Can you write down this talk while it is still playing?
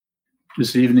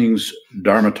This evening's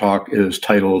Dharma talk is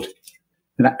titled,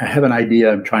 and I have an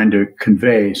idea I'm trying to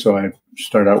convey, so I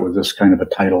start out with this kind of a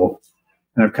title.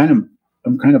 And I'm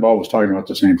kind of always talking about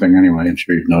the same thing anyway. I'm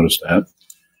sure you've noticed that.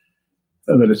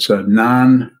 But it's a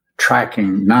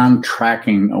non-tracking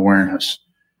awareness.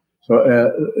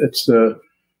 So it's the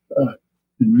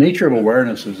nature of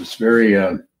awareness is it's very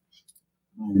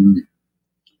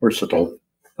versatile.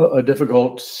 A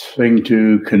difficult thing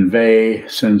to convey,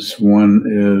 since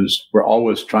we're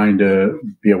always trying to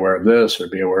be aware of this or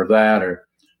be aware of that or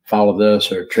follow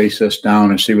this or trace this down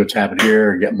and see what's happened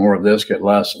here, or get more of this, get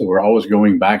less. We're always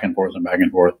going back and forth,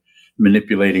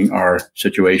 manipulating our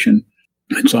situation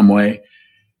in some way.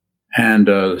 And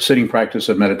the sitting practice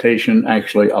of meditation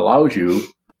actually allows you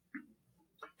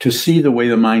to see the way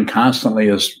the mind constantly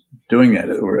is doing it.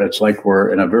 It's like we're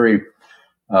in a very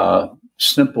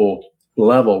simple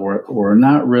level where we're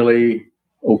not really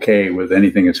okay with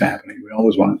anything that's happening. We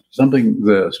always want something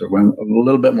this, or a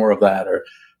little bit more of that, or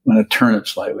want to turn it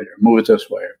slightly, or move it this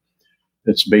way.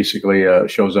 It's basically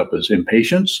shows up as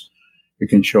impatience. It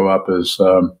can show up as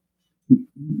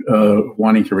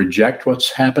wanting to reject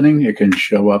what's happening. It can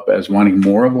show up as wanting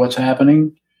more of what's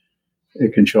happening.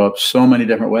 It can show up so many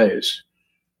different ways.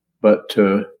 But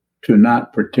to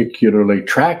not particularly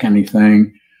track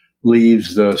anything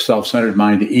leaves the self-centered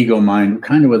mind, the ego mind,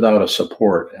 kind of without a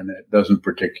support, and it doesn't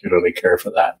particularly care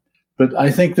for that. But I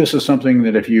think this is something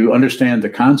that if you understand the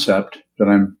concept that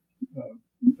I'm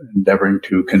endeavoring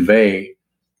to convey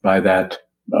by that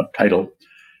title,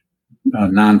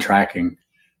 non-tracking.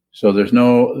 So there's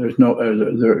no,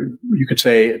 you could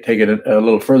say, take it a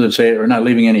little further and say, we're not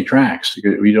leaving any tracks.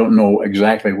 We don't know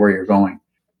exactly where you're going.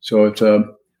 So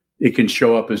it can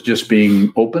show up as just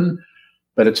being open,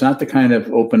 but it's not the kind of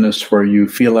openness where you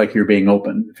feel like you're being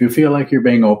open. If you feel like you're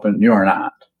being open, you are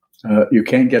not. You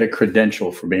can't get a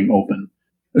credential for being open.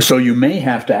 So you may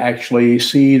have to actually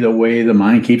see the way the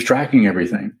mind keeps tracking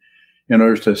everything in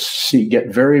order to get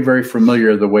very, very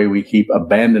familiar with the way we keep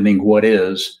abandoning what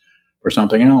is for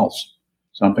something else,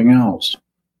 all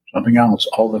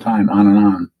the time, on and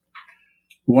on.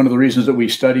 One of the reasons that we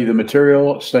study the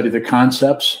material, study the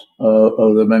concepts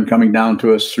of the men coming down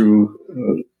to us through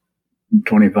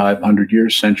 2,500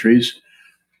 years, centuries,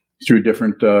 through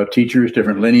different teachers,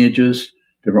 different lineages,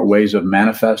 different ways of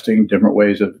manifesting, different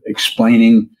ways of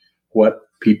explaining what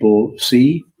people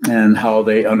see and how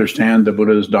they understand the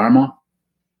Buddha's Dharma,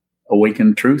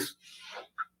 awakened truth,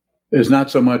 is not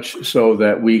so much so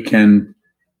that we can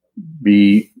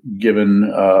be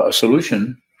given a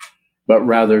solution, but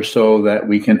rather so that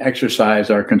we can exercise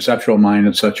our conceptual mind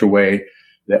in such a way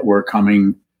that we're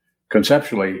coming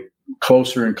conceptually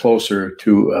closer and closer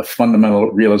to a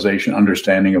fundamental realization,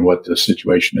 understanding of what this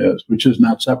situation is, which is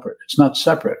not separate. It's not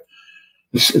separate.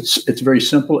 It's very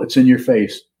simple. It's in your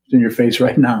face. It's in your face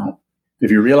right now. If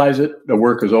you realize it, the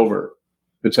work is over.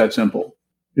 It's that simple.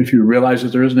 If you realize that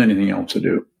there isn't anything else to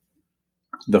do,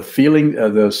 the feeling,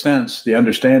 the sense, the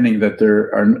understanding that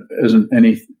there isn't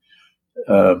any,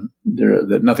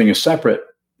 that nothing is separate,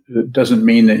 it doesn't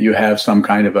mean that you have some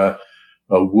kind of a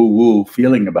woo-woo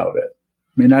feeling about it.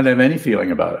 May not have any feeling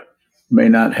about it. May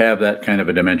not have that kind of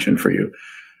a dimension for you.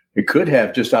 It could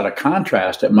have, just out of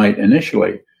contrast, it might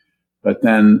initially, but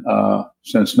then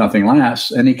since nothing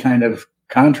lasts, any kind of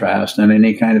contrast and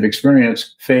any kind of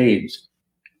experience fades.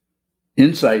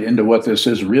 Insight into what this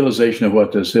is, realization of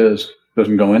what this is,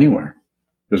 doesn't go anywhere.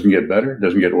 Doesn't get better,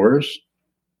 doesn't get worse,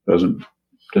 doesn't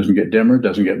get dimmer,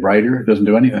 doesn't get brighter, doesn't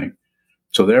do anything.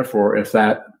 So therefore, if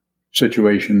that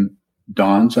situation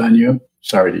dawns on you,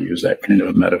 sorry to use that kind of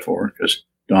a metaphor, because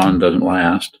dawn doesn't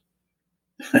last.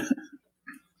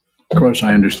 Of course,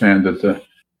 I understand that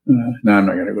no, I'm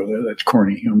not going to go there. That's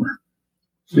corny humor.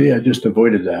 See, I just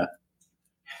avoided that.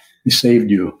 I saved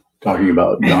you talking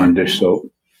about Dawn dish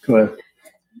soap. Go ahead.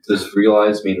 Does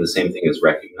realize mean the same thing as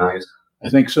recognize? I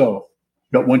think so.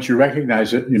 But once you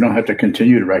recognize it, you don't have to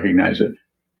continue to recognize it.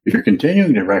 If you're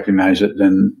continuing to recognize it,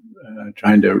 then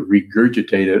trying to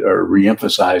regurgitate it or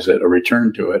reemphasize it or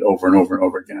return to it over and over and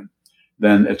over again,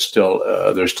 then it's still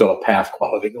there's still a path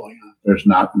quality going on.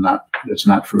 It's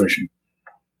not fruition.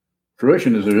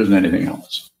 Fruition is there isn't anything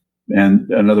else. And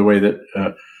another way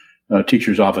that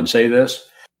teachers often say this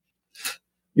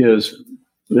is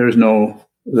there's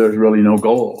really no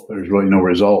goal. There's really no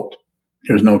result.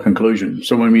 There's no conclusion.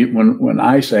 So when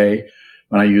I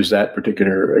use that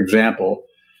particular example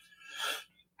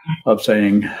of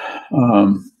saying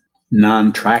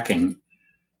non-tracking,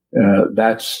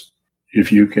 that's,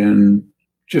 if you can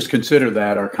just consider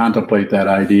that or contemplate that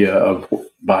idea of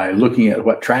by looking at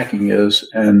what tracking is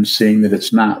and seeing that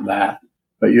it's not that,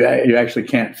 but you actually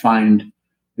can't find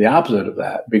the opposite of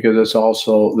that, because it's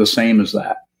also the same as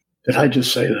that. Did I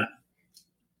just say that?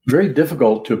 Very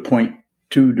difficult to point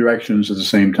two directions at the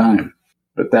same time,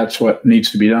 but that's what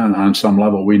needs to be done on some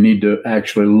level. We need to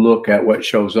actually look at what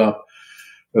shows up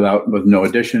with no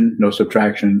addition, no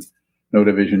subtraction, no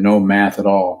division, no math at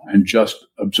all, and just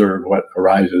observe what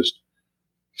arises.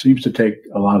 Seems to take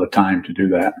a lot of time to do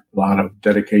that, a lot of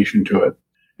dedication to it.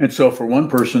 And so for one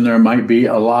person, there might be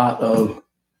a lot of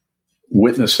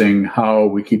witnessing how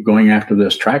we keep going after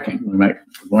this tracking. We're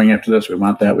going after this, we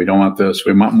want that, we don't want this,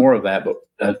 we want more of that, but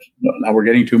now we're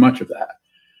getting too much of that.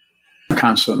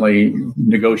 Constantly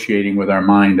negotiating with our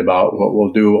mind about what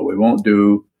we'll do, what we won't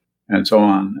do, and so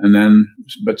on. And then,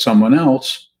 but someone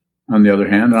else, on the other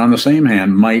hand, on the same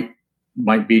hand,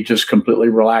 might be just completely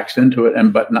relaxed into it,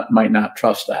 might not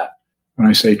trust that. When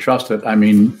I say trust it, I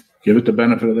mean give it the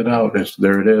benefit of the doubt.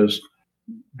 There it is.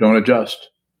 Don't adjust.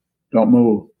 Don't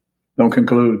move. Don't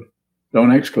conclude.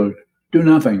 Don't exclude. Do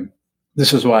nothing.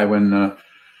 This is why when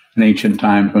in ancient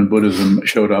times, when Buddhism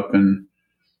showed up in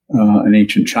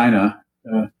ancient China,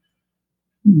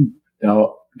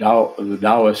 the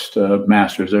Taoist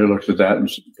masters there looked at that and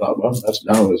thought, well, that's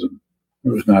Taoism.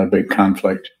 There was not a big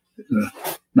conflict. I'm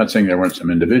not saying there weren't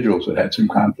some individuals that had some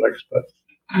conflicts, but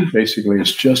basically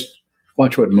it's just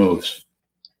watch what moves.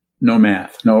 No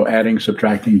math, no adding,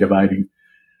 subtracting, dividing.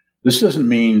 This doesn't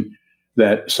mean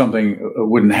that something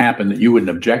wouldn't happen that you wouldn't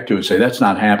object to and say, that's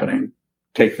not happening.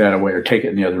 Take that away or take it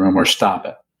in the other room or stop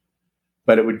it.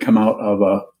 But it would come out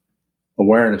of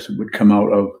awareness. It would come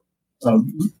out of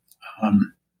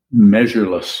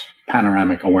measureless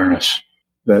panoramic awareness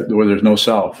where there's no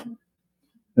self.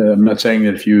 I'm not saying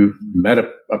that if you met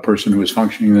a person who was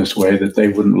functioning this way, that they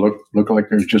wouldn't look like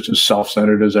they're just as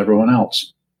self-centered as everyone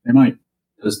else. They might.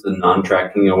 Does the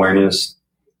non-tracking awareness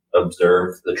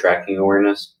observe the tracking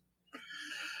awareness?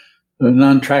 The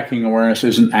non-tracking awareness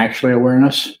isn't actually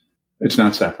awareness. It's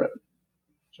not separate.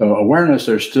 So awareness,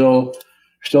 there's still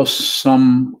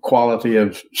some quality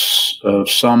of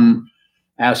some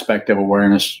aspect of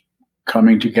awareness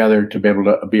coming together to be able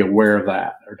to be aware of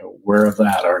that, or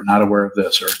not aware of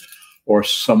this, or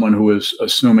someone who is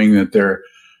assuming that their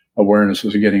awareness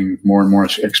is getting more and more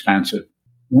expansive.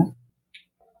 Yeah.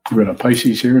 We've got a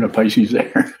Pisces here and a Pisces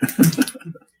there.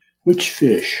 Which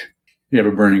fish? You have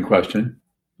a burning question.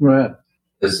 Go ahead.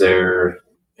 Is there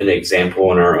an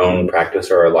example in our own practice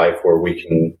or our life where we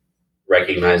can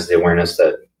recognize the awareness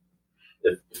that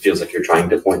it feels like you're trying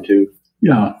to point to?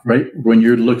 Yeah, right. When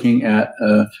you're looking at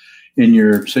in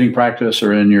your sitting practice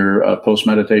or in your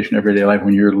post-meditation everyday life,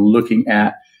 when you're looking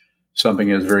at something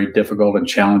that's very difficult and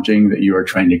challenging that you are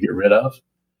trying to get rid of,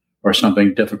 or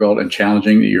something difficult and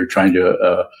challenging that you're trying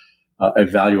to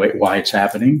evaluate why it's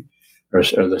happening, or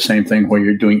the same thing where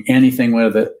you're doing anything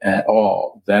with it at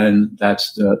all, then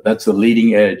that's the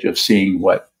leading edge of seeing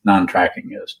what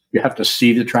non-tracking is. You have to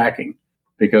see the tracking,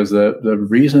 because the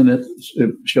reason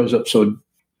it shows up so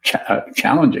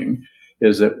challenging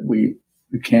is that we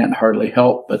can't hardly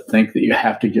help but think that you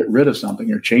have to get rid of something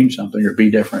or change something or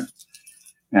be different.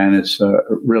 And it's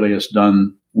really is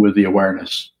done with the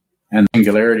awareness and the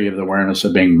singularity of the awareness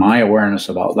of being my awareness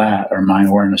about that or my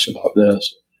awareness about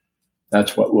this.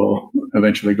 That's what will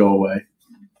eventually go away.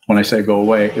 When I say go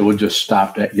away, it will just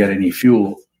stop to get any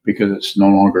fuel because it's no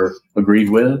longer agreed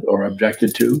with or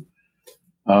objected to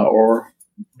or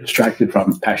distracted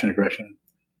from passion, aggression,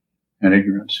 and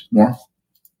ignorance. More?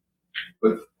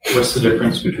 What's the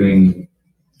difference between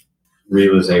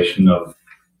realization of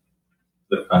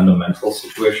the fundamental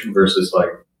situation versus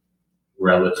like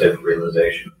relative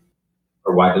realization?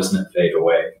 Or why doesn't it fade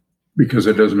away? Because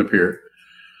it doesn't appear.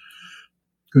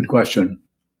 Good question.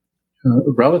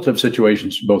 Relative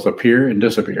situations both appear and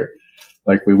disappear.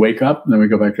 Like we wake up and then we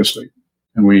go back to sleep.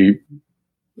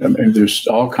 And there's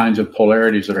all kinds of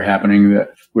polarities that are happening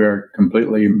that we are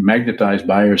completely magnetized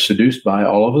by or seduced by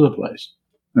all over the place.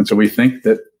 And so we think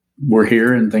that we're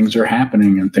here and things are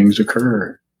happening and things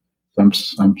occur. Some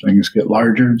things get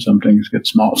larger and some things get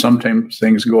small. Sometimes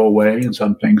things go away and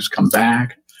some things come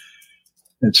back.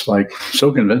 It's like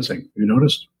so convincing. You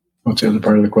noticed? What's the other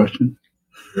part of the question?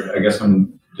 I guess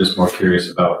I'm just more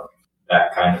curious about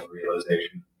that kind of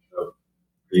realization. So are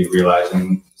you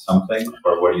realizing something,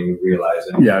 or what are you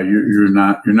realizing? Yeah, you're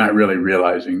not really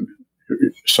realizing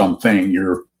something.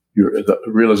 The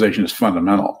realization is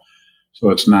fundamental, so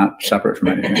it's not separate from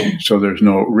anything. So there's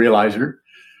no realizer.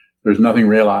 There's nothing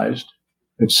realized.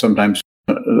 It's sometimes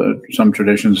some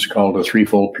traditions called a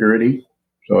threefold purity.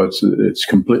 So it's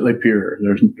completely pure.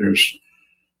 There's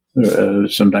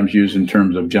sometimes used in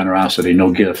terms of generosity,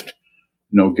 no gift,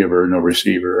 no giver, no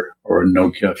receiver, or no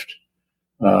gift,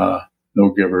 no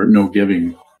giver, no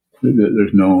giving.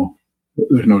 There's no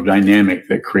dynamic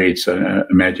that creates an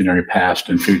imaginary past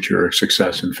and future, or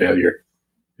success and failure.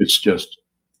 It's just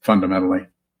fundamentally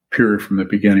pure from the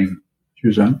beginning.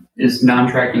 Suzanne? Is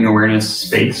non-tracking awareness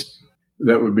space?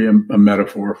 That would be a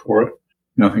metaphor for it.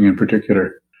 Nothing in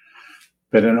particular.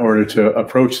 But in order to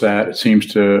approach that, it seems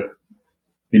to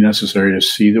be necessary to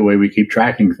see the way we keep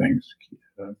tracking things.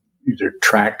 Either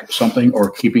track something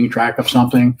or keeping track of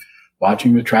something,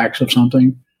 watching the tracks of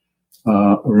something,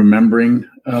 remembering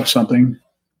something.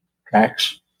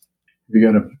 Tracks. Have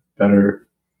you got a better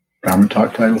Dharma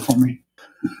Talk title for me?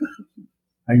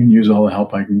 I can use all the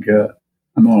help I can get.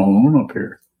 I'm all alone up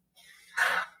here.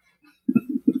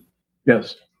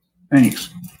 Yes. Thanks.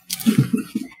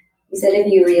 You said if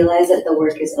you realize that the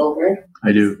work is over.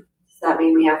 I do. Does that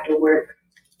mean we have to work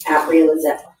at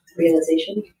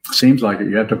realization? Seems like it.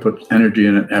 You have to put energy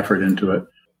and effort into it.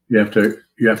 You have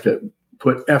to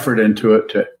put effort into it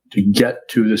to get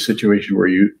to the situation where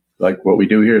you, like what we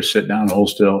do here, is sit down,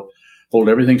 hold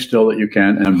everything still that you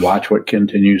can, and watch what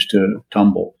continues to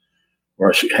tumble,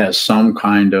 or has some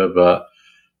kind of a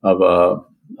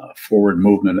forward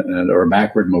movement or a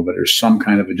backward movement, or some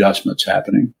kind of adjustments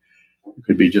happening. It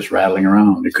could be just rattling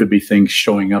around. It could be things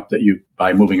showing up that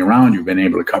by moving around, you've been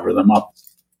able to cover them up.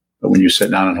 But when you sit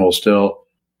down and hold still,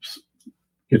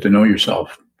 get to know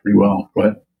yourself pretty well. Go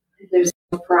ahead. If there's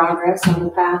no progress on the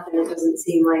path and it doesn't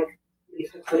seem like we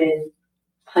have to put in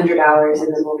 100 hours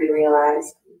and then we'll be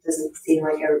realized, it doesn't seem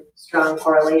like a strong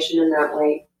correlation in that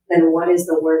way, then what is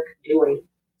the work doing?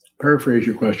 Paraphrase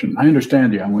your question. I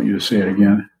understand you. I want you to say it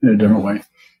again in a different way.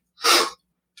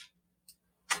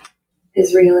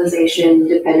 Is realization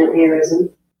dependently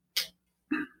arisen?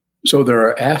 So there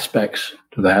are aspects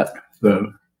to that,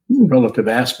 the relative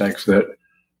aspects that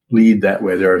lead that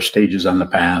way. There are stages on the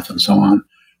path and so on,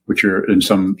 which are, and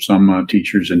some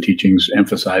teachers and teachings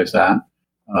emphasize that.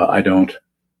 I don't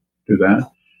do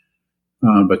that.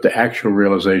 But the actual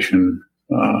realization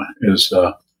is,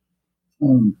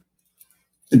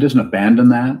 it doesn't abandon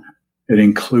that. It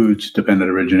includes dependent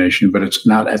origination, but it's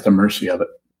not at the mercy of it.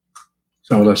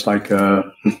 So that's like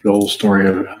the old story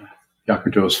of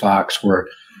Yakujo's fox, where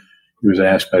he was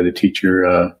asked by the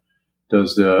teacher,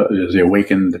 does the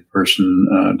awakened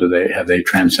person, have they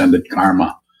transcended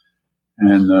karma?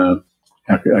 And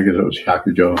I guess it was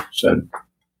Yakujo said,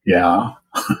 yeah,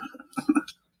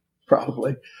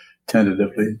 probably,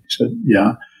 tentatively. He said,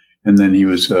 yeah. And then he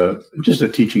was just a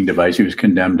teaching device. He was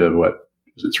condemned to what,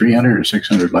 was it 300 or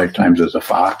 600 lifetimes as a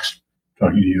fox?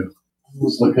 Talking to you.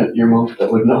 Let's look at your monk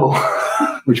that would know.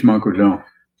 Which monk would know?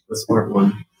 The smart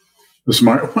one. The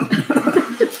smart one.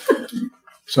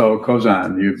 So,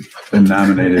 Kozan, you've been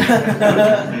nominated.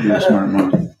 You're a smart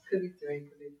monk. Could be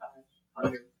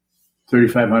 3,500.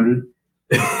 3,500?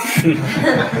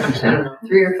 I don't know,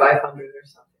 3 or 500 or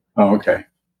something. Oh, okay.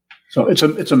 So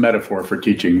it's a metaphor for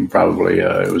teaching. Probably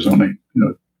it was only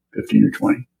 15 or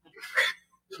 20.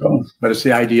 So, but it's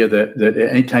the idea that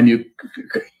anytime you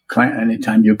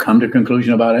come to a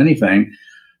conclusion about anything,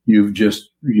 you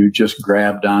just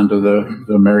grabbed onto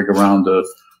the merry-go-round,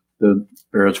 the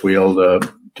Ferris wheel, the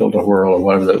tilt-a-whirl, or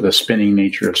whatever, the spinning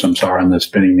nature of samsara and the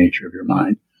spinning nature of your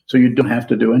mind. So you don't have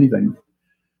to do anything.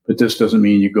 But this doesn't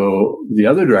mean you go the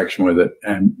other direction with it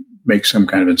and make some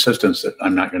kind of insistence that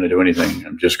I'm not going to do anything.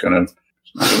 I'm just going to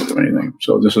not do anything.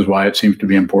 So this is why it seems to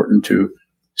be important to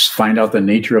find out the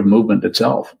nature of movement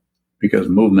itself, because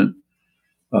movement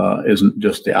isn't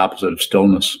just the opposite of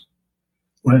stillness.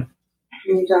 What?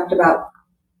 You talked about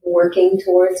working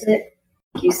towards it.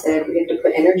 You said we have to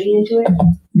put energy into it.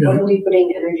 Yeah. What are we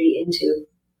putting energy into?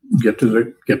 Get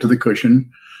to the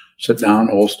cushion, sit down,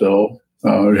 hold still.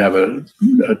 We have a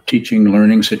teaching,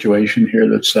 learning situation here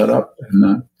that's set up,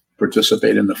 and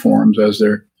participate in the forums as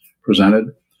they're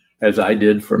presented, as I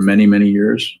did for many, many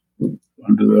years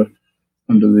under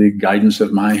the guidance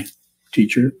of my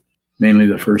teacher, mainly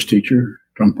the first teacher,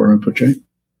 Trungpa Rinpoche,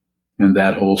 and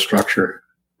that whole structure,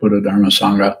 Buddha, Dharma,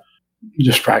 Sangha. You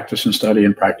just practice and study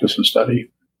and practice and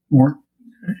study more.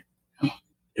 Okay.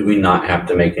 Do we not have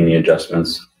to make any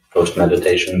adjustments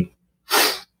post-meditation?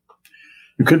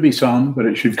 There could be some, but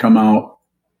it should come out,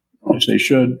 I say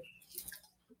should,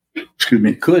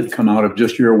 it could come out of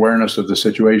just your awareness of the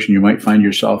situation. You might find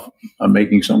yourself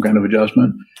making some kind of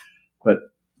adjustment, but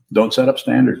don't set up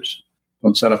standards.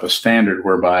 Don't set up a standard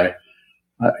whereby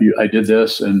I did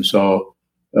this, and so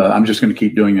I'm just going to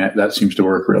keep doing that. That seems to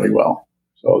work really well.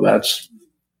 So that's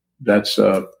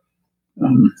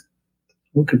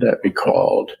what could that be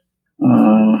called?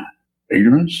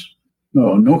 Ignorance?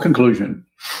 No conclusion.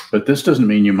 But this doesn't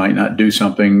mean you might not do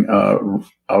something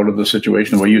out of the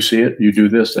situation the way you see it. You do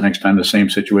this the next time the same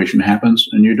situation happens,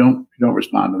 and you don't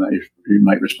respond to that. You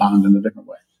might respond in a different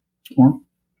way. Or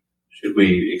Should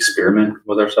we experiment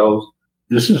with ourselves?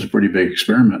 this is a pretty big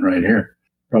experiment right here.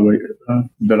 Probably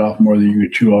bit off more than you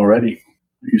could chew already.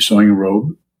 Are you sewing a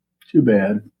robe? Too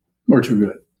bad, or too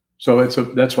good. So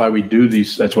that's why we do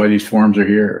these. That's why these forums are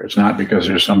here. It's not because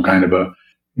there's some kind of a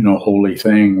holy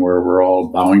thing where we're all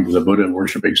bowing to the Buddha and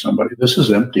worshiping somebody. This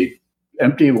is empty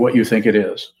of what you think it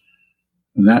is.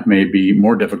 And that may be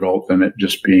more difficult than it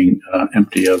just being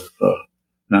empty of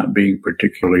not being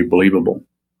particularly believable.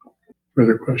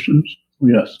 Further questions?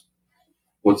 Yes.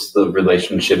 What's the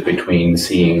relationship between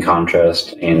seeing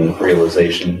contrast and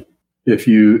realization? If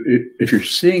you're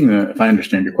seeing if I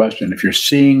understand your question, if you're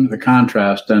seeing the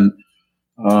contrast, then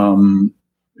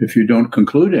if you don't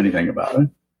conclude anything about it,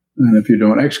 and if you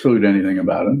don't exclude anything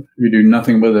about it, if you do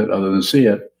nothing with it other than see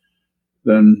it,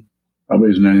 then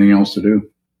probably isn't anything else to do.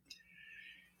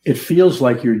 It feels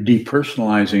like you're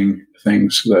depersonalizing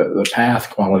things. The path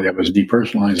quality of it is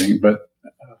depersonalizing, but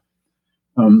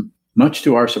much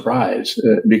to our surprise,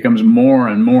 it becomes more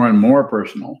and more and more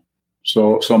personal.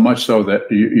 So much so that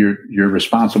you're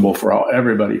responsible for how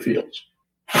everybody feels.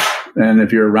 And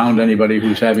if you're around anybody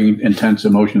who's having intense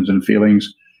emotions and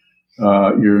feelings,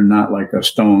 you're not like a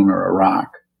stone or a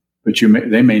rock, but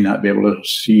they may not be able to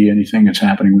see anything that's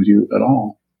happening with you at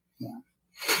all.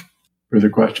 Further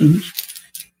questions?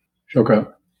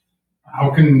 Shoka.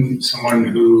 How can someone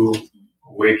who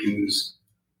awakens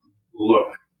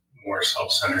look more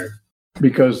self-centered?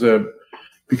 Because they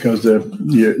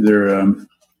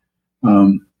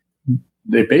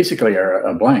basically are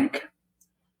a blank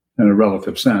in a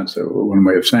relative sense, one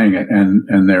way of saying it,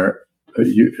 and they're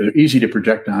easy to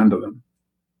project onto them.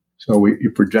 So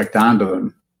you project onto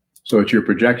them. So it's your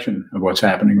projection of what's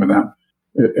happening with them.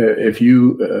 If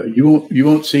you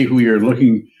won't see who you're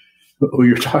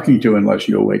talking to unless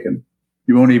you awaken.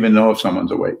 You won't even know if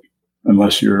someone's awake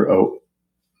unless you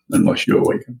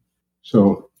awaken.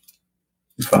 So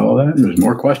you follow that? There's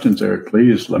more questions there.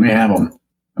 Please let me have them.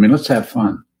 Let's have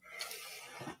fun.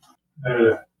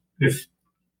 If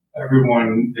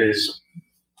everyone is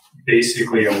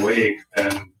basically awake,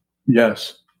 then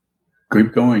yes,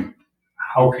 keep going.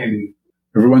 How can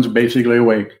everyone's basically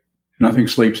awake? Nothing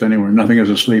sleeps anywhere. Nothing is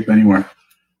asleep anywhere.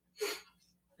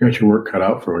 You got your work cut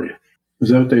out for you. Is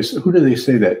that what they say? Who do they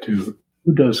say that to?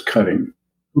 Who does cutting?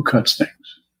 Who cuts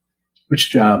things? Which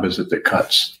job is it that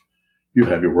cuts? You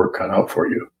have your work cut out for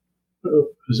you.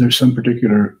 Is there some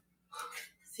particular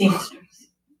Seamstress.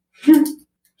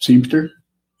 seamster?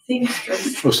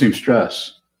 Seamstress. Oh,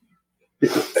 seamstress.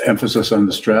 Emphasis on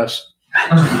the stress.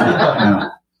 Yeah.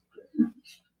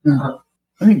 Yeah.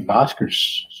 I think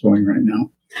Bosker's sewing right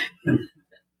now.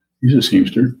 He's a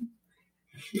seamster.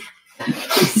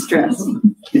 He's stressed.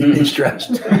 He's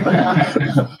stressed.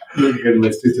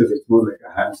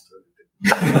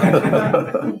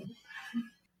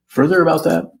 Further about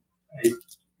that?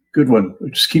 Good one.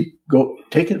 Just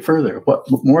take it further. What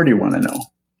more do you want to know?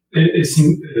 it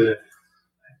seems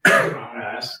I don't know how to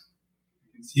ask.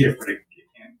 You can see it, but you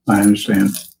can't. I understand.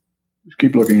 Just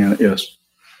keep looking at it. Yes.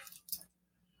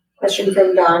 Question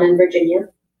from Don in Virginia.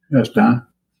 Yes, Don.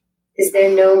 Is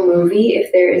there no movie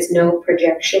if there is no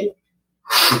projection?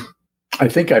 I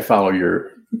think I follow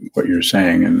what you're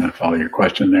saying, and I follow your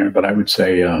question there. But I would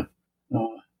say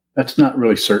that's not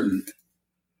really certain.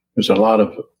 There's a lot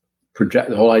of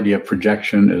the whole idea of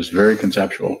projection is very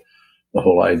conceptual. The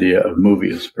whole idea of movie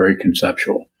is very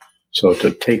conceptual. So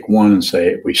to take one and say,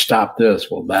 if we stop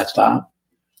this, will that stop?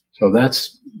 So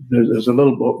there's a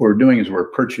little, what we're doing is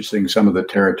we're purchasing some of the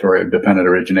territory of dependent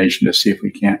origination to see if we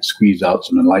can't squeeze out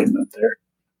some enlightenment there.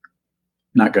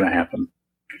 Not going to happen.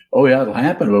 Oh yeah, it'll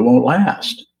happen, but it won't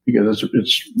last because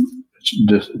it's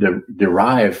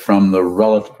derived from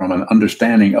from an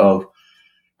understanding of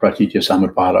pratitya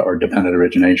samutpada or dependent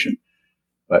origination.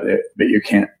 But you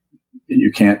can't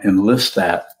enlist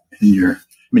that in your.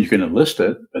 You can enlist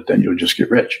it, but then you'll just get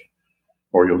rich,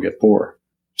 or you'll get poor.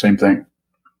 Same thing.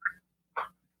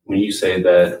 When you say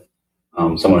that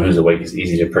someone who's awake is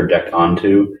easy to project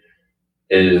onto,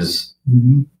 is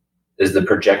the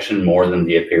projection more than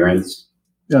the appearance?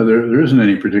 Yeah, there isn't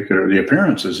any particular. The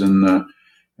appearance is in the,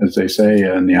 as they say,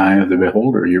 in the eye of the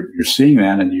beholder. You're seeing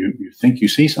that, and you think you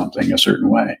see something a certain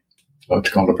way. So it's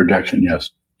called a projection.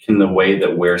 Yes. Can the way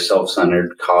that we're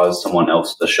self-centered cause someone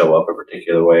else to show up a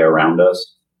particular way around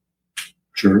us?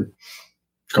 Sure.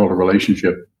 It's called a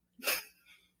relationship.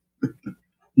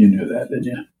 You knew that, didn't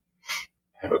you?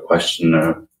 I have a question.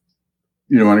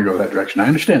 You don't want to go that direction. I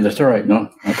understand. That's all right. No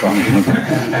problem.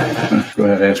 Go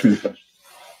ahead. Ask me the question.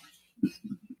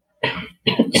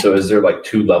 So is there like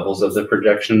two levels of the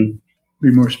projection?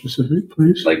 Be more specific,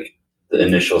 please. Like the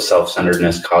initial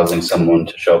self-centeredness causing someone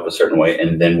to show up a certain way,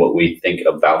 and then what we think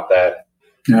about that?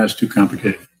 No, it's too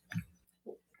complicated.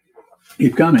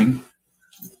 Keep coming.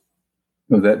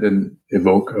 Well, that didn't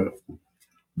evoke a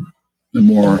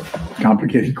more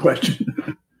complicated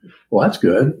question. Well, that's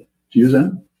good. Use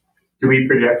that. Do we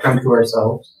project onto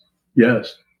ourselves?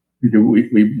 Yes, we do.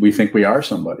 We think we are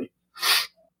somebody.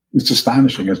 It's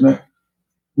astonishing, isn't it?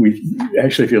 We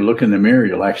actually, if you look in the mirror,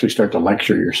 you'll actually start to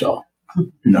lecture yourself.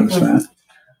 You notice that?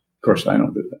 Of course, I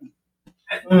don't do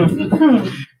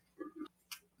that.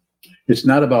 It's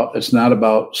not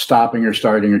about stopping or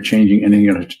starting or changing anything.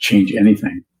 You don't have to change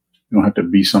anything. You don't have to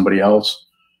be somebody else.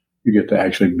 You get to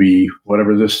actually be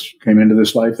whatever this came into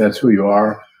this life. That's who you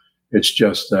are. It's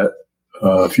just that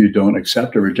if you don't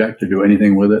accept or reject or do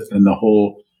anything with it, then the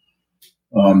whole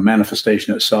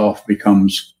manifestation itself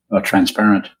becomes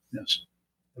transparent. Yes.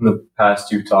 In the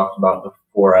past, you've talked about the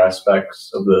 4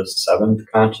 aspects of the 7th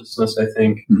consciousness, I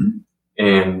think,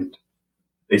 and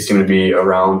they seem to be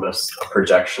around a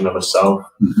projection of a self.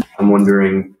 I'm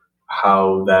wondering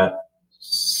how that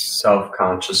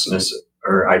self-consciousness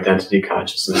or identity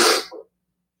consciousness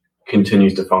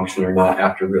continues to function or not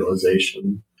after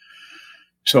realization.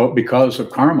 So because of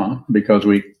karma, because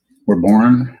we were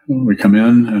born, we come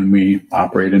in and we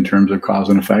operate in terms of cause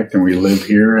and effect, and we live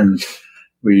here, and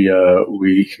we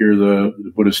hear the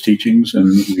Buddhist teachings, and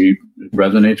it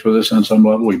resonates with us on some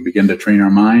level. We begin to train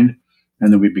our mind,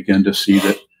 and then we begin to see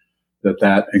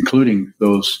that including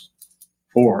those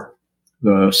 4,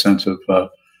 the sense of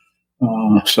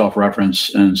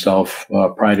self-reference and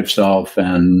pride of self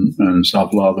and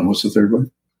self-love, and what's the third one?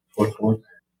 4th one,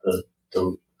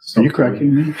 Are you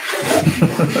correcting me?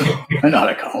 I know how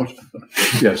to count.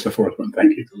 Yes, the 4th one.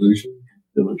 Thank you.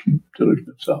 Delusion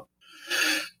of self.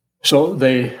 So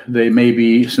they may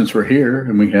be, since we're here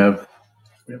and we have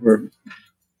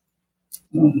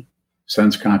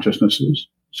sense consciousnesses.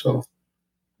 So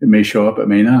it may show up, it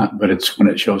may not. But it's when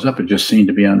it shows up, it just seemed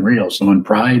to be unreal. So when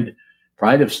pride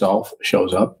of self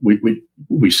shows up,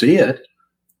 we see it,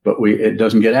 but it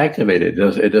doesn't get activated.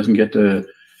 It doesn't get to.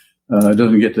 It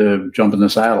doesn't get to jump in the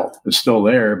saddle. It's still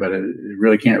there, but it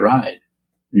really can't ride.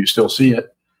 You still see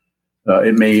it.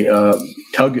 It may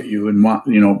tug at you and want,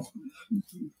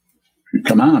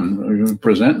 come on,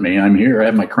 present me. I'm here. I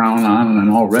have my crown on and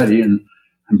I'm all ready and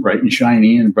I'm bright and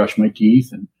shiny and brush my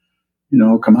teeth and,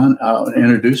 come on,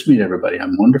 introduce me to everybody.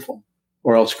 I'm wonderful.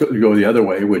 Or else go the other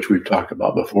way, which we've talked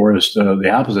about before, is the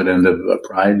opposite end of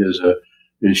pride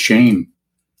is shame,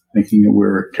 thinking that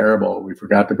we're terrible. We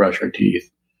forgot to brush our teeth.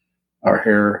 Our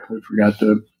hair, we forgot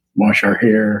to wash our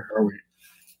hair, or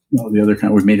the other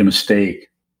kind, we made a mistake.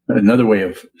 Another way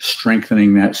of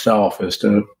strengthening that self is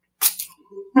to,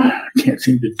 I can't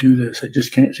seem to do this. I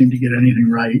just can't seem to get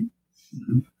anything right.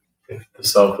 If the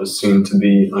self is seen to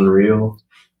be unreal,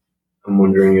 I'm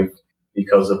wondering if,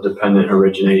 because of dependent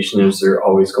origination, is there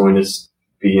always going to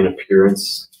be an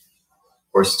appearance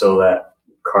or still that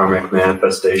karmic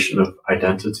manifestation of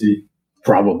identity?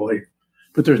 Probably.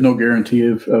 But there's no guarantee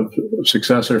of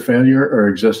success or failure or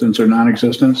existence or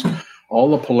non-existence. All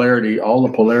the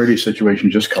polarity situation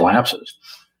just collapses.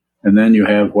 And then you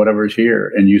have whatever's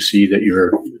here, and you see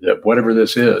that whatever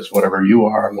this is, whatever you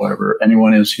are, whatever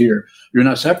anyone is here, you're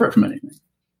not separate from anything.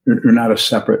 You're not a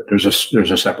separate, there's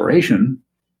a separation,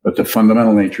 but the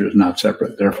fundamental nature is not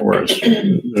separate. Therefore,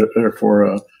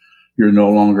 you're no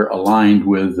longer aligned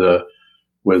with the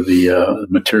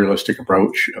materialistic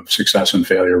approach of success and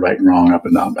failure, right and wrong, up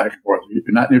and down, back and forth. You're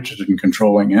not interested in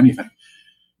controlling anything.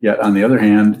 Yet, on the other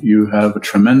hand, you have a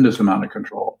tremendous amount of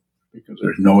control because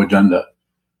there's no agenda.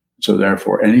 So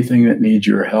therefore, anything that needs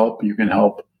your help, you can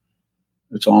help.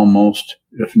 It's almost,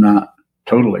 if not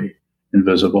totally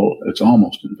invisible, it's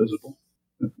almost invisible.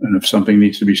 And if something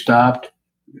needs to be stopped,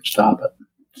 you can stop it.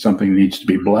 If something needs to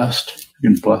be blessed,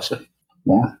 you can bless it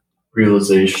more.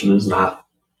 Realization is not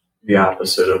the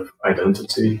opposite of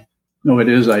identity. No, it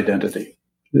is identity.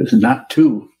 It's not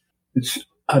two. It's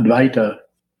Advaita.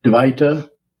 Dvaita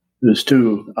is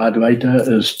two. Advaita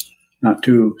is not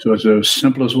two. So it's the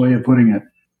simplest way of putting it.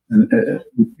 And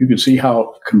you can see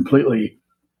how completely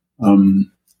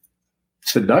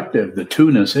seductive the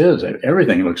two-ness is.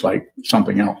 Everything looks like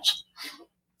something else.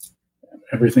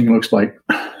 Everything looks like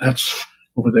that's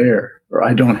over there, or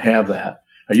I don't have that.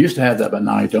 I used to have that, but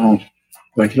now I don't.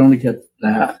 If I could only get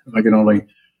that, if I could only,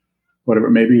 whatever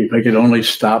it may be, if I could only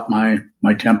stop my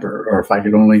temper, or if I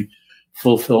could only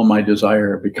fulfill my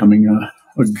desire of becoming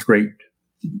a great,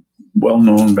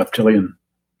 well-known reptilian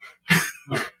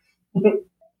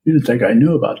You didn't think I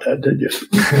knew about that, did you?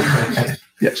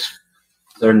 Yes.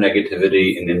 Is there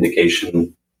negativity an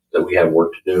indication that we have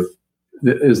work to do?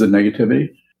 Is the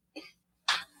negativity?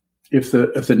 If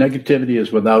the negativity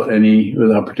is without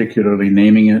particularly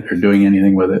naming it or doing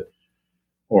anything with it,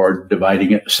 or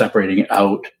dividing it, separating it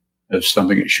out as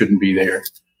something that shouldn't be there,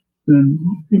 then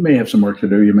you may have some work to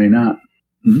do. You may not.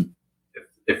 Mm-hmm.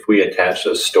 If we attach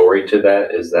a story to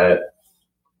that, is that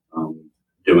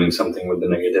doing something with the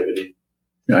negativity?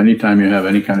 Yeah, anytime you have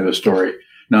any kind of a story.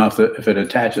 Now, if it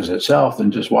attaches itself,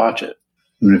 then just watch it.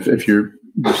 I mean, if you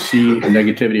see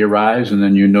negativity arise, and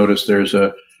then you notice there's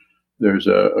a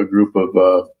group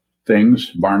of things,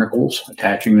 barnacles,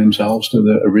 attaching themselves to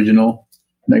the original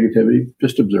negativity,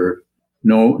 just observe.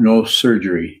 No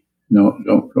surgery. No,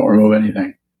 don't remove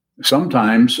anything.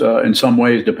 Sometimes, in some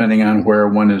ways, depending on where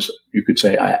one is, you could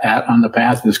say, at on the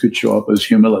path, this could show up as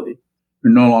humility.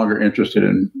 You're no longer interested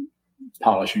in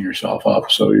polishing yourself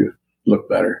up so you look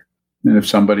better. And if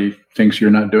somebody thinks you're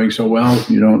not doing so well,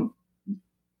 you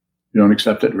don't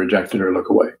accept it, reject it, or look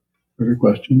away. Further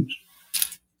questions?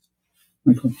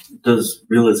 Michael? Does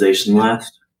realization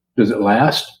last? Does it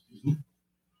last?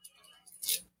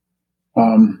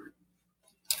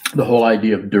 The whole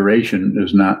idea of duration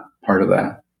is not part of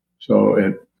that. So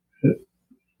it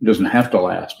doesn't have to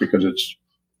last because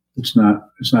it's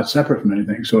not separate from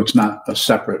anything. So it's not a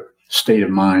separate state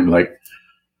of mind like,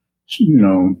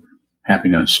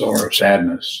 happiness or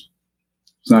sadness.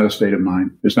 It's not a state of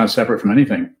mind. It's not separate from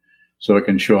anything. So it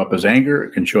can show up as anger.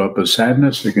 It can show up as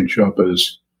sadness. It can show up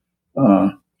as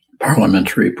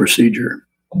parliamentary procedure.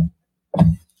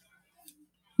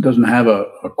 It doesn't have a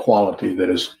quality that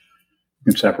you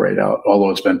can separate out, although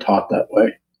it's been taught that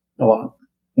way a lot.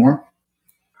 More?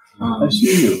 I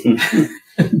see you.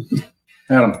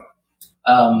 Adam.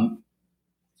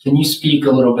 Can you speak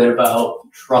a little bit about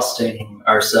trusting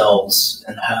ourselves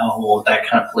and how that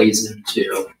kind of plays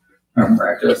into our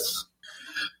practice?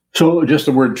 So just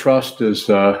the word trust is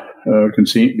can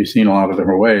be seen a lot of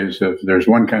different ways. If there's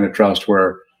one kind of trust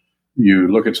where you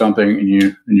look at something and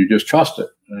you just trust it,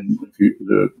 and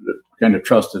the kind of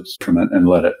trust that's from it, and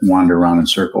let it wander around in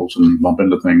circles and bump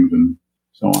into things and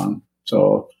so on.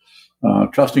 So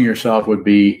trusting yourself would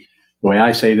be, the way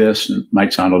I say this, it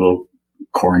might sound a little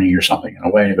corny or something in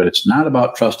a way, but it's not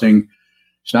about trusting.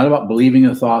 It's not about believing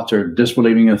the thoughts or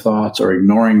disbelieving the thoughts or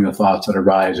ignoring the thoughts that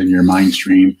arise in your mind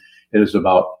stream. It is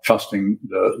about trusting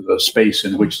the space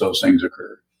in which those things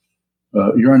occur.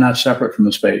 You are not separate from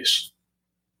the space.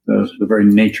 The very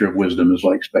nature of wisdom is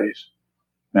like space.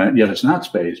 And yet it's not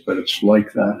space, but it's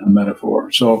like that, a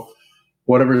metaphor. So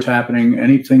whatever is happening,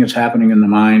 anything that's happening in the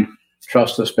mind,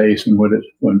 trust the space in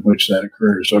which that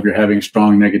occurs. So if you're having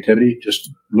strong negativity,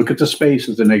 just look at the space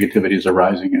that the negativity is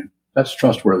arising in. That's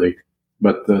trustworthy.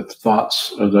 But the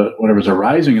thoughts of whatever's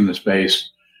arising in the space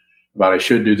about I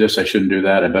should do this, I shouldn't do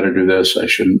that, I better do this, I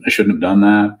shouldn't have done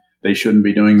that, they shouldn't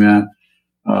be doing that.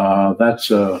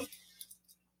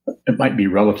 It might be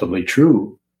relatively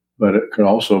true, but it could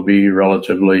also be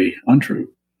relatively untrue.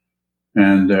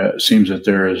 And it seems that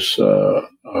there is a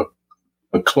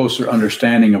closer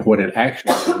understanding of what it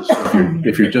actually is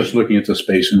if you're just looking at the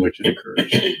space in which it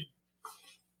occurs.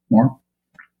 More?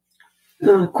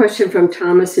 Question from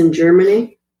Thomas in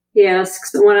Germany. He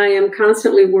asks, when I am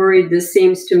constantly worried, this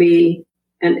seems to me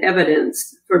an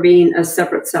evidence for being a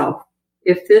separate self.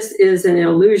 If this is an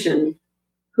illusion,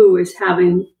 who is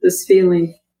having this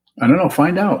feeling? I don't know.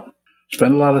 Find out.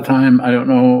 Spend a lot of time. I don't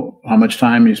know how much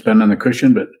time you spend on the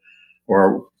cushion,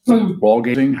 or wall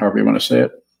gazing, however you want to say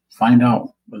it. Find out.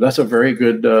 But that's a very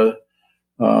good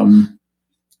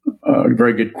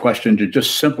question to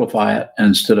just simplify it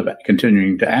instead of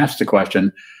continuing to ask the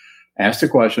question. Ask the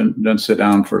question, then sit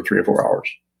down for 3 or 4 hours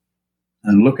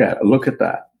and look at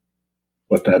that,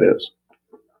 what that is.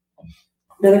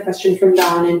 Another question from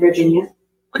Dawn in Virginia.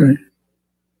 Okay.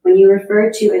 When you refer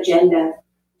to agenda,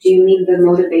 do you mean the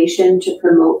motivation to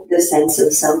promote the sense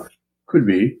of self? Could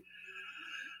be.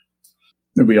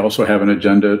 We also have an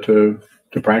agenda to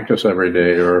practice every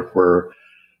day, or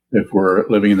if we're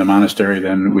living in the monastery,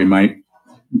 then we might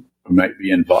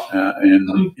be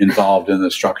involved in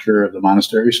the structure of the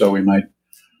monastery. So we might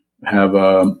have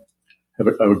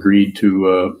agreed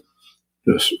to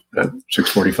this at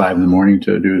 6:45 in the morning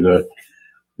to do the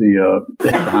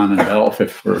Hanan bell for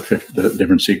the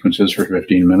different sequences for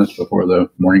 15 minutes before the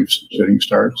morning sitting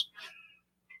starts.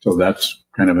 So that's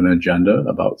kind of an agenda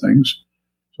about things.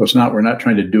 So we're not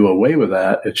trying to do away with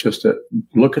that. It's just that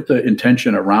look at the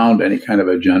intention around any kind of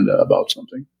agenda about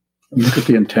something. Look at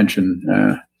the intention.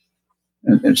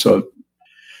 And so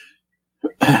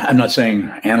I'm not saying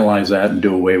analyze that and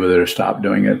do away with it or stop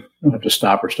doing it. You don't have to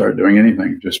stop or start doing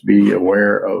anything. Just be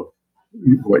aware of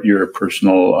what your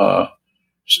personal,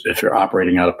 if you're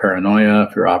operating out of paranoia,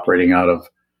 if you're operating out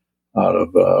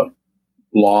of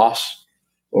loss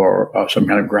or some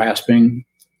kind of grasping.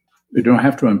 You don't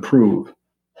have to improve.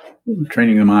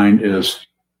 Training the mind is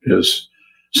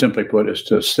simply put, is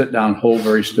to sit down, hold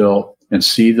very still, and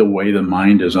see the way the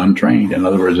mind is untrained. In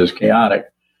other words, it's chaotic,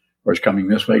 or it's coming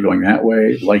this way, going that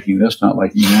way, liking this, not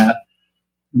liking that.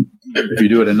 If you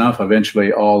do it enough,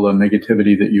 eventually all the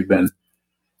negativity that you've been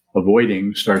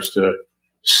avoiding starts to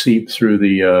seep through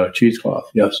the cheesecloth.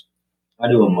 Yes? Why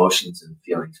do emotions and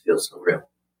feelings feel so real?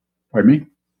 Pardon me?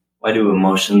 Why do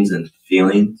emotions and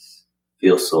feelings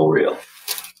feel so real?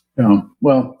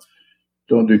 Well,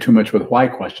 don't do too much with why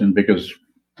question, because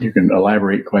you can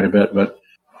elaborate quite a bit. But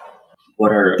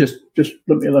what are just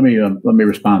let me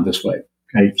respond this way.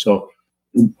 Okay, so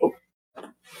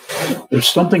there's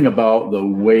something about the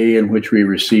way in which we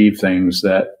receive things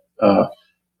that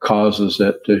causes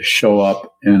it to show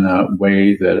up in a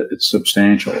way that it's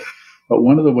substantial. But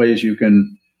one of the ways you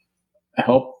can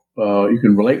help, you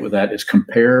can relate with that is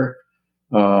compare.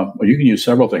 Well, you can use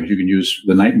several things. You can use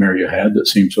the nightmare you had that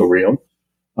seemed so real.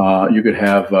 You could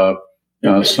have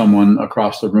someone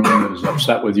across the room that is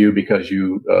upset with you because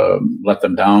you let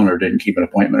them down or didn't keep an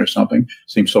appointment or something.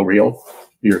 Seems so real.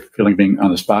 You're feeling being on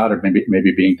the spot, or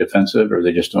maybe being defensive, or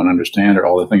they just don't understand, or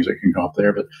all the things that can come up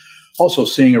there. But also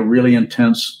seeing a really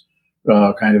intense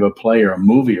kind of a play or a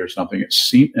movie or something. It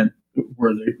seems, and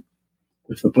where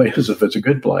if the play is, if it's a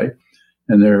good play,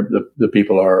 and the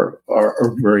people are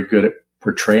very good at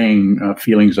portraying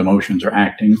feelings, emotions, or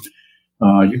acting.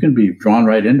 You can be drawn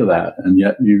right into that, and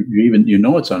yet you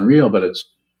know it's unreal, but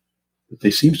they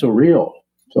seem so real.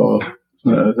 So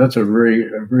that's a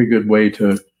very good way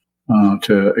to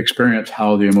experience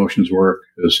how the emotions work,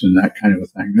 is in that kind of a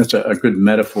thing. That's a good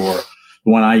metaphor.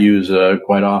 The one I use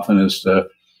quite often is to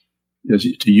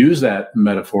use that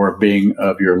metaphor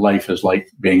of your life as like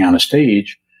being on a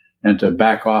stage, and to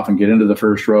back off and get into the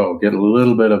first row, get a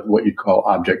little bit of what you'd call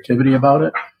objectivity about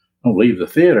it. Don't leave the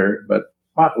theater, but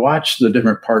watch the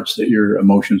different parts that your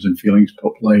emotions and feelings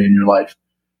play in your life.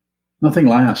 Nothing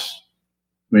lasts.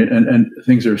 I mean, and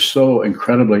things are so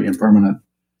incredibly impermanent.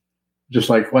 Just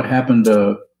like what happened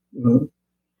April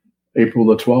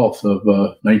the 12th of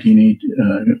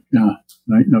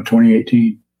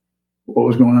 2018. What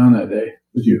was going on that day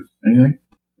with you? Anything?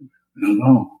 I don't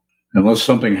know. Unless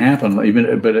something happened, even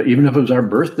if it was our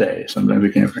birthday, sometimes we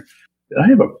can't. Did I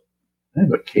have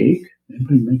a cake?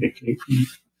 Anybody make a cake for me?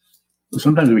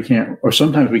 Sometimes we can't, or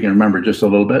sometimes we can remember just a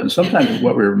little bit, and sometimes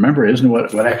what we remember isn't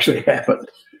what actually happened.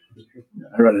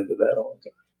 I run into that all the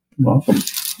time. Welcome,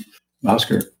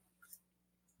 Oscar.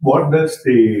 What does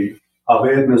the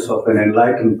awareness of an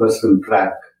enlightened person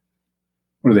track?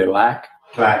 What do they lack?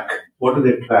 Track. What do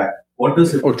they track? What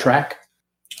does it track?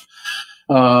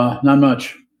 Not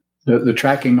much. The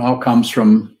tracking all comes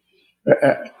from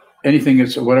anything.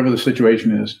 It's whatever the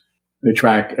situation is. They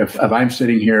track. If I'm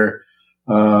sitting here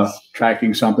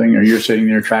tracking something, or you're sitting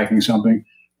there tracking something,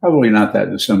 probably not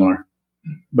that dissimilar.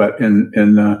 But in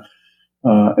the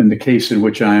case in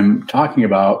which I'm talking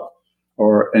about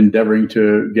or endeavoring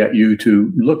to get you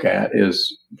to look at,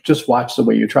 is just watch the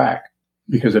way you track.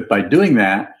 Because by doing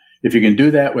that, if you can do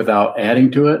that without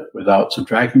adding to it, without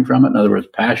subtracting from it, in other words,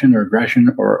 passion or aggression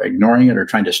or ignoring it or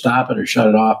trying to stop it or shut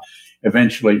it off,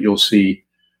 eventually you'll see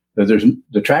that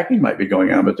the tracking might be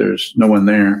going on, but there's no one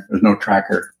there. There's no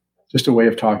tracker. Just a way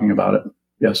of talking about it.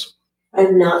 Yes.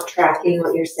 I'm not tracking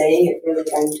what you're saying. It really,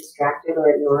 I'm distracted or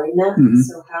ignoring them. Mm-hmm.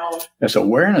 So how? That's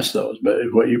awareness, though. But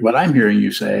what I'm hearing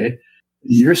you say,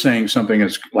 you're saying something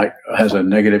that's like has a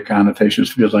negative connotation. It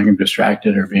feels like I'm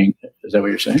distracted or being. Is that what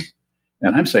you're saying?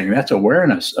 And I'm saying that's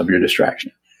awareness of your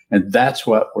distraction. And that's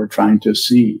what we're trying to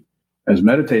see. As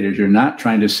meditators, you're not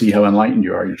trying to see how enlightened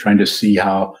you are. You're trying to see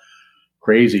how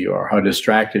crazy you are, how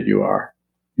distracted you are.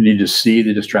 You need to see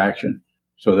the distraction.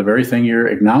 So the very thing you're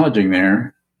acknowledging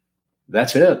there,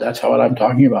 that's it. That's what I'm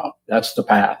talking about. That's the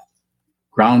path.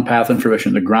 Ground, path, and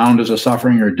fruition. The ground is a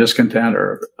suffering or discontent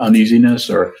or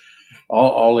uneasiness or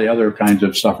all the other kinds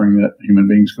of suffering that human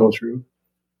beings go through.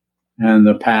 And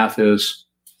the path is,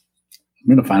 I'm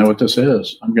going to find out what this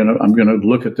is. I'm going to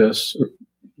look at this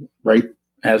right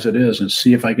as it is and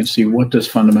see if I can see what this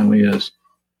fundamentally is.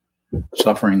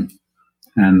 Suffering.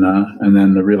 And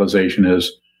then the realization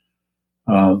is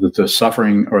that the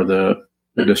suffering or the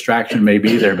distraction may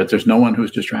be there, but there's no one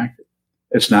who's distracted.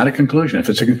 It's not a conclusion. If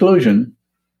it's a conclusion,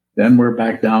 then we're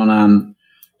back down on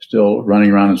still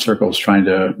running around in circles trying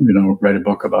to, write a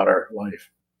book about our life.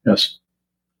 Yes.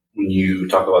 when you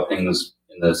talk about things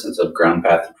in the sense of ground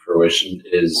path to fruition,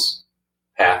 is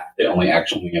path the only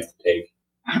action we have to take?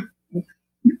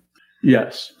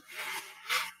 Yes.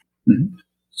 Mm-hmm.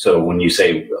 So when you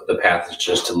say the path is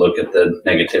just to look at the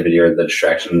negativity or the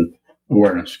distraction,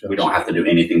 awareness, we don't have to do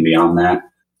anything beyond that?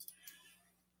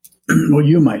 Well,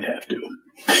 you might have to.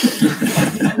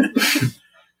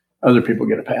 Other people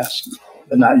get a pass,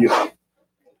 but not you.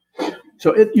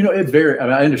 So it varies. I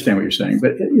mean, I understand what you're saying,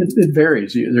 but it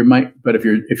varies. There might, but if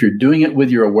you're doing it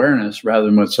with your awareness rather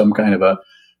than with some kind of a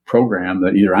program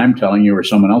that either I'm telling you or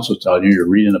someone else is telling you, you're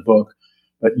reading a book.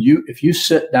 But if you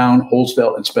sit down, hold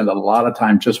still, and spend a lot of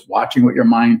time just watching what your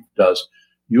mind does,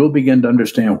 you'll begin to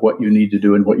understand what you need to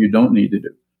do and what you don't need to do.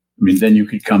 I mean, then you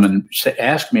could come and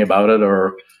ask me about it,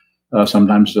 or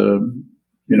sometimes, and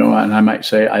I might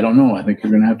say, I don't know. I think you're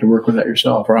going to have to work with that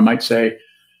yourself. Or I might say,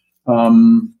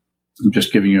 I'm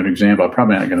just giving you an example. I'm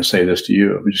probably not going to say this to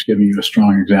you. I'm just giving you a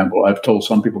strong example. I've told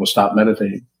some people to stop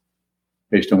meditating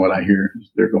based on what I hear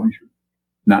they're going through.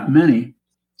 Not many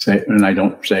say, and I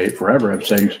don't say it forever. I'm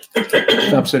saying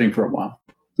stop sitting for a while.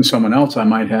 And someone else, I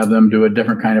might have them do a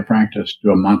different kind of practice,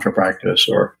 do a mantra practice,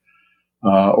 or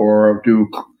do.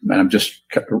 And I'm just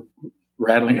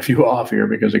rattling a few off here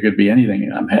because it could be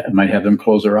anything. I might have them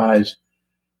close their eyes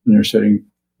when they're sitting.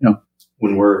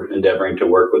 When we're endeavoring to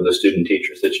work with the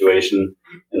student-teacher situation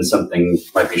and something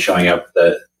might be showing up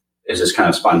that is just kind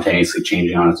of spontaneously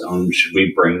changing on its own, should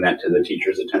we bring that to the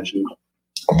teacher's attention?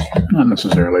 Not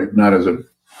necessarily, not as a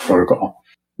protocol.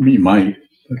 You might,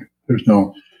 but there's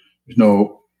no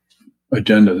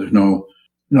agenda. There's no,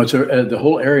 it's the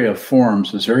whole area of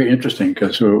forms is very interesting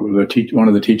because one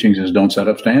of the teachings is don't set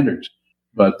up standards.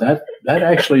 But that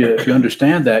actually, if you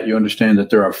understand that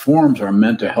there are forms are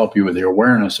meant to help you with your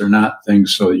awareness. They're not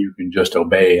things so that you can just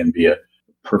obey and be a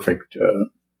perfect,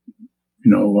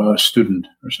 student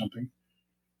or something.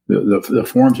 The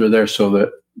forms are there so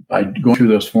that by going through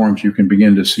those forms, you can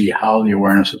begin to see how the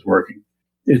awareness is working.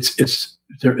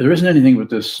 There isn't anything with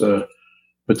this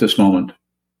moment,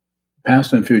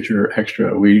 past and future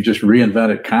extra. We just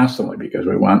reinvent it constantly because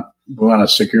we want a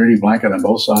security blanket on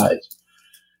both sides.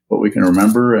 What we can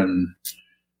remember and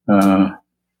that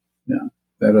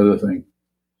other thing,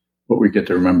 what we get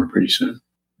to remember pretty soon.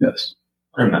 Yes.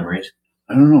 What are memories?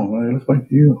 I don't know. What do they look like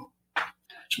to you?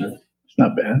 Attachment. It's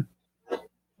not bad.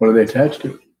 What are they attached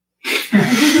to?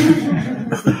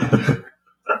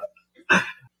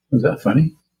 Is that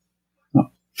funny? No.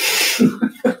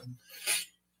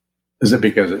 Is it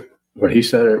because what he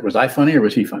said, or was I funny or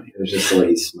was he funny? It was just the way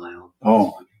he smiled.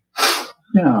 Oh,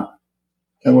 yeah,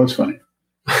 that was funny.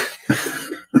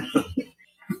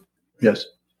 Yes.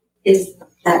 Is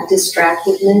that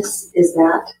distractedness? Is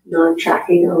that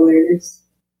non-tracking awareness?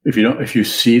 If you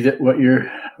see that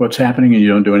what's happening and you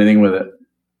don't do anything with it,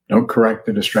 don't correct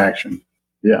the distraction.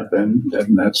 Yeah, then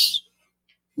that's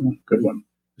a good one.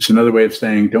 It's another way of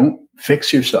saying don't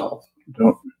fix yourself.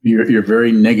 Don't your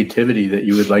very negativity that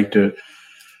you would like to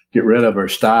get rid of or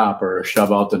stop or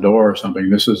shove out the door or something.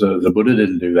 This is the Buddha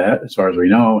didn't do that. As far as we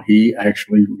know, he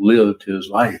actually lived his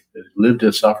life, lived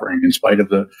his suffering in spite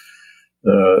of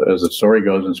as the story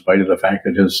goes, in spite of the fact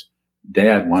that his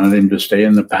dad wanted him to stay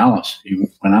in the palace. He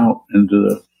went out into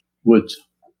the woods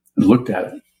and looked at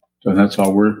it. So that's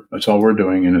all we're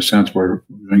doing. In a sense, we're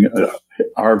doing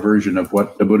our version of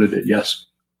what the Buddha did. Yes.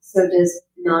 So does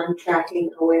non-tracking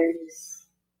awareness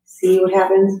see what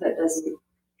happens but doesn't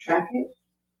track it?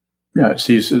 Yeah, it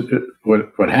sees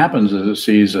what happens is it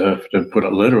sees, to put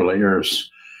it literally or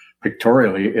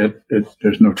pictorially,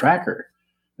 there's no tracker.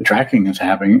 The tracking is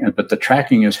happening, but the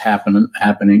tracking is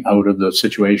happening out of the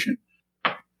situation.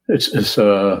 It's just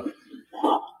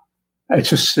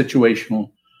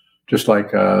situational, just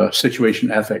like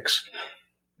situation ethics.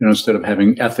 Instead of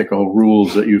having ethical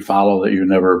rules that you follow, that you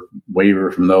never waver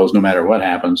from those, no matter what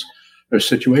happens, they're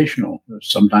situational.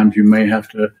 Sometimes you may have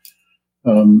to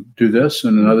do this,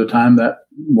 and another time that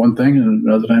one thing, and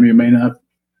another time you may not.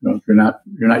 You're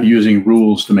not using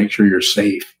rules to make sure you're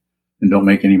safe and don't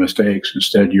make any mistakes.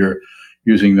 Instead, you're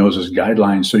using those as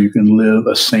guidelines so you can live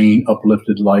a sane,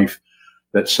 uplifted life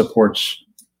that supports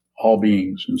all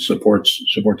beings and supports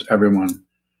everyone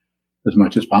as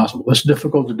much as possible. It's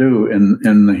difficult to do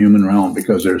in the human realm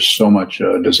because there's so much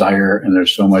desire and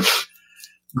there's so much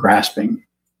grasping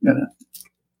in it.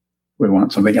 We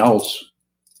want something else.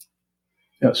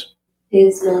 Yes.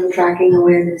 Is non-tracking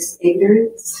awareness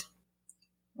ignorance?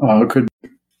 It could be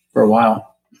for a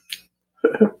while.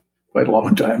 Quite a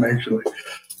long time, actually.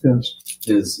 Yes.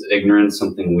 Is ignorance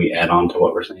something we add on to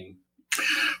what we're saying?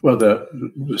 Well,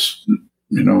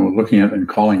 looking at and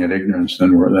calling it ignorance,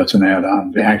 then that's an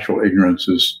add-on. The actual ignorance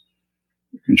is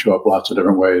It can show up lots of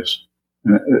different ways.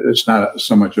 And it's not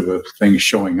so much of a thing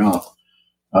showing up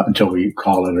until we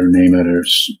call it or name it or,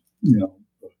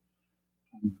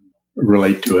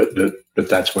 relate to it that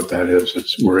that's what that is.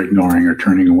 It's we're ignoring or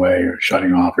turning away or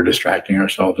shutting off or distracting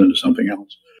ourselves into something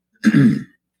else.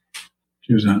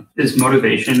 Is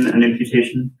motivation an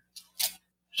imputation?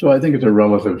 So I think it's a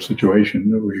relative situation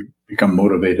that we become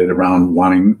motivated around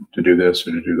wanting to do this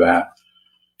or to do that.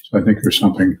 So I think there's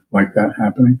something like that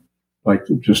happening,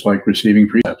 just like receiving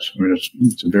precepts. I mean,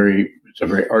 it's a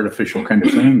very artificial kind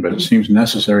of thing, but it seems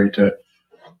necessary to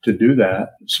do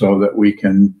that so that we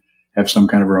can have some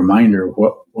kind of a reminder of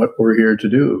what we're here to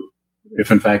do. If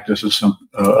in fact this is some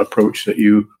approach that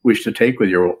you wish to take with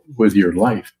your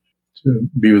life, to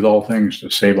be with all things, to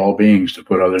save all beings, to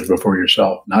put others before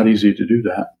yourself. Not easy to do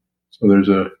that. So there's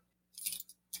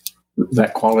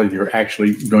that quality. You're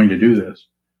actually going to do this.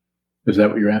 Is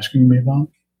that what you're asking me about?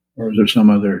 Or is there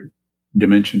some other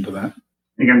dimension to that?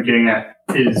 I think I'm getting at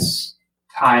is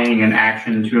tying an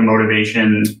action to a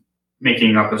motivation,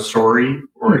 making up a story,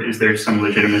 or is there some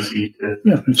legitimacy to?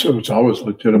 Yeah, so it's always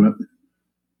legitimate.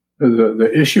 The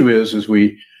issue is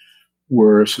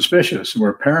we're suspicious and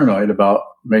we're paranoid about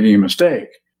making a mistake.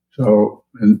 So,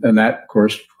 and that of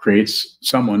course creates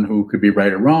someone who could be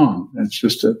right or wrong.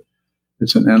 It's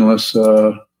an endless.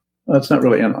 It's not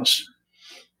really endless.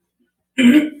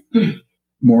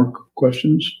 More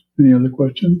questions? Any other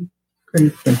questions? Okay,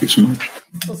 thank you so much.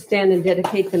 We'll stand and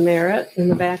dedicate the merit in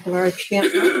the back of our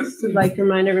chant box. We'd like to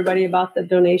remind everybody about the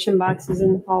donation boxes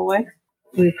in the hallway.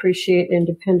 We appreciate and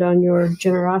depend on your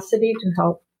generosity to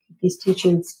help keep these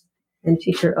teachings and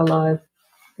teacher alive.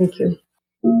 Thank you.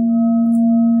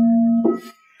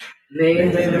 May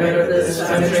the merit of this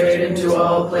penetrate into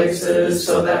all places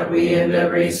so that we and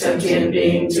every sentient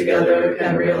being together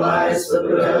can realize the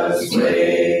Buddha's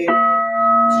way.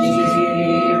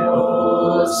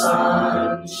 Jivo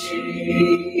San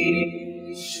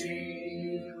Shi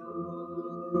Shi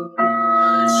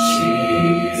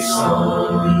Shi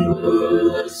Son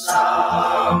Bu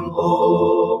Sam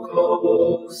Ho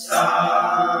Ko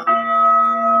Sa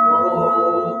Ho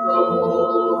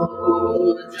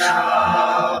Ko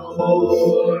Ja Ho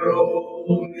Ro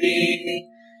Mi.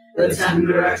 The 10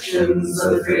 directions of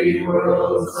the 3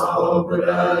 worlds, all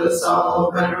Buddhas,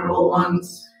 all venerable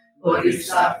ones,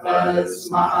 Bodhisattvas,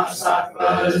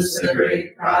 Mahasattvas, the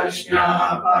great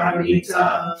Prajna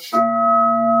Paramita.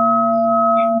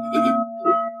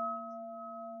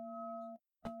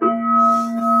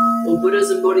 O Buddhas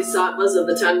and Bodhisattvas of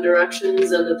the 10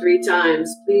 directions and the 3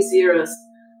 times, please hear us.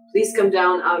 Please come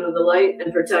down out of the light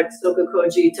and protect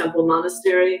Sokokoji Temple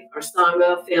Monastery, our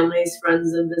Sangha, families,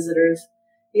 friends, and visitors.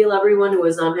 Heal everyone who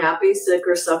is unhappy, sick,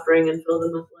 or suffering, and fill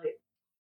them with light.